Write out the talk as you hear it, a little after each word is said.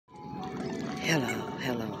Hello,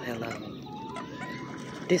 hello, hello.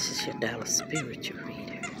 This is your Dallas spiritual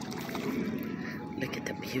reader. Look at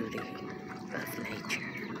the beauty of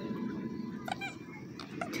nature.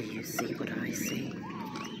 Do you see what I see?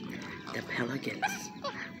 The pelicans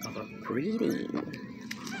are breeding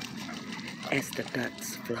as the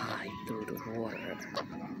ducks fly through the water.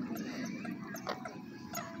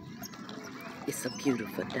 It's a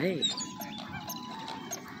beautiful day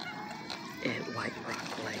at White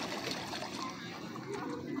Rock Lake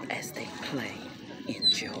as they play,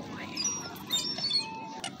 enjoy.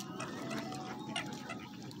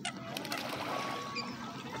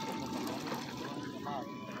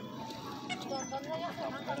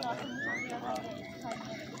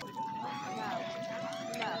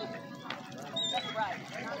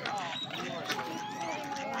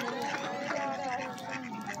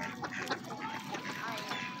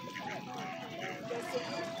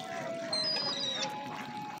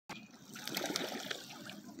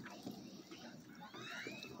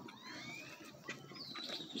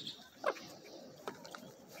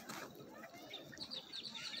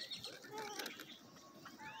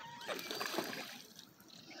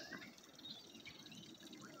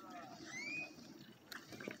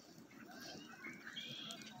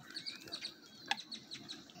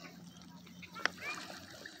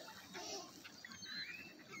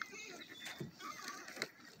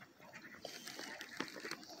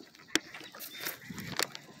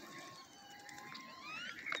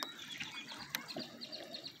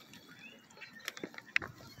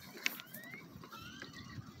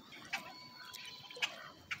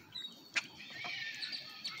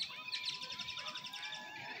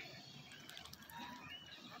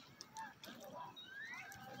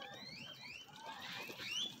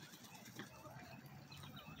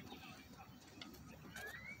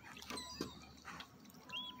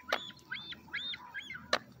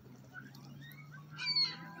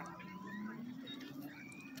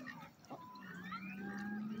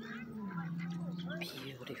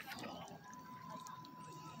 Beautiful.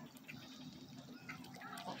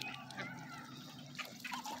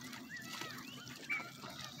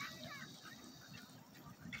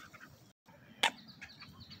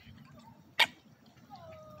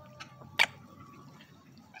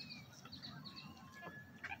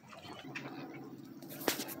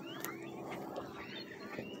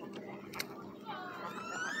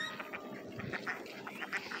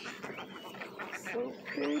 So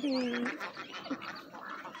pretty.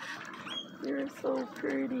 You're so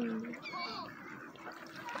pretty.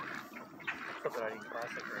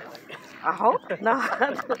 I hope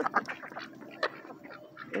not.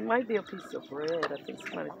 It might be a piece of bread. I think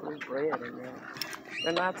somebody threw bread in there.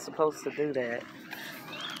 They're not supposed to do that.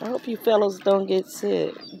 I hope you fellows don't get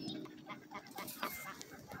sick.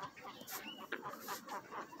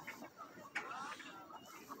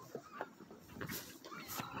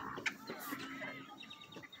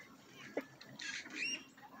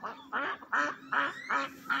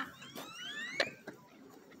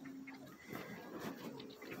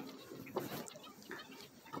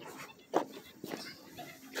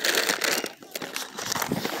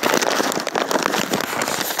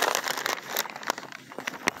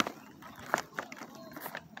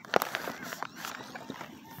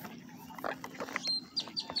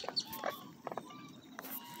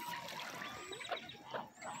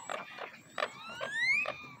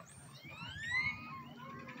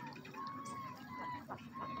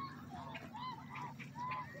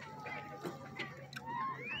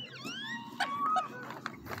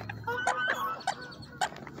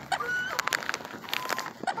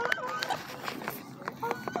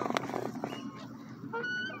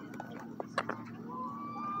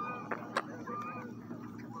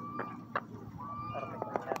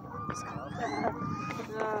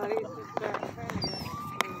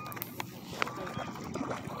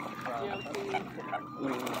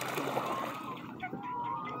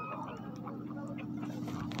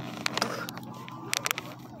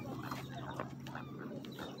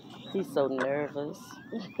 He's so nervous.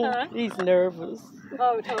 Huh? He's nervous.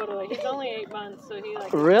 Oh, totally. He's only 8 months, so he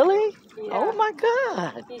like. Really? Yeah. Oh my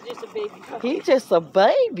God. He's just a baby puppy. He's just a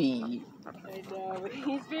baby. I know, but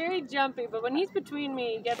he's very jumpy. But when he's between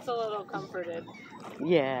me, he gets a little comforted.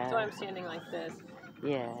 Yeah. So I'm standing like this.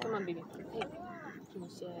 Yeah. Come on, baby. Hey, can you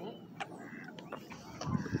say it?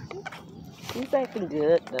 He's acting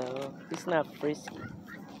good though. He's not frisky.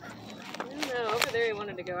 I don't know. Over there, he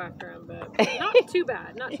wanted to go after him, but not too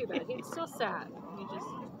bad. Not too bad. He's still sad. He just.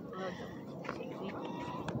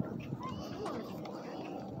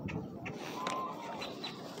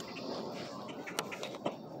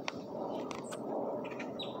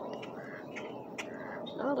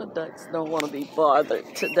 Oh, The ducks don't want to be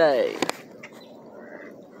bothered today.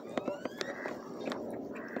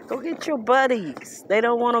 Go get your buddies. They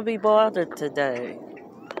don't want to be bothered today.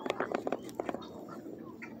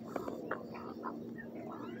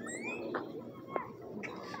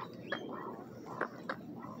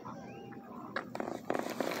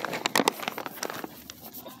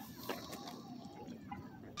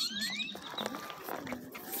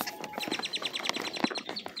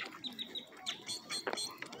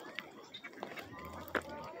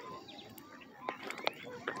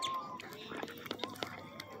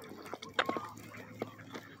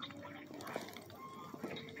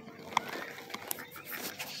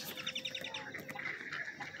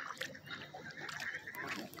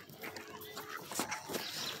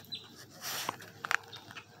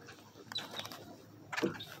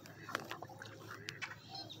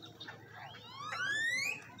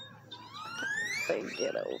 They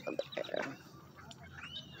get over there.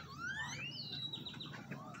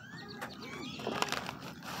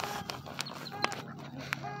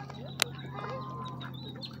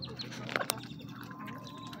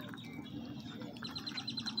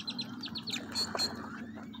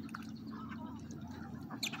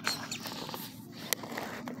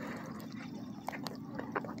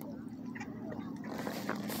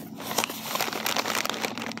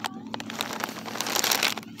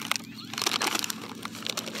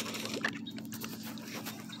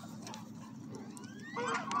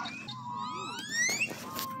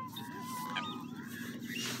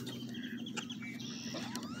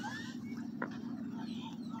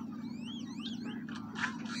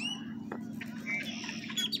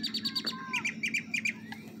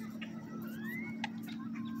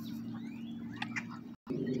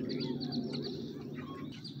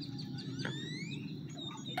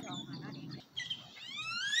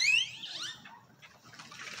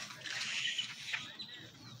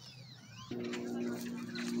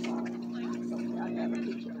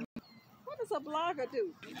 What does a blogger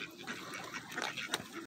do?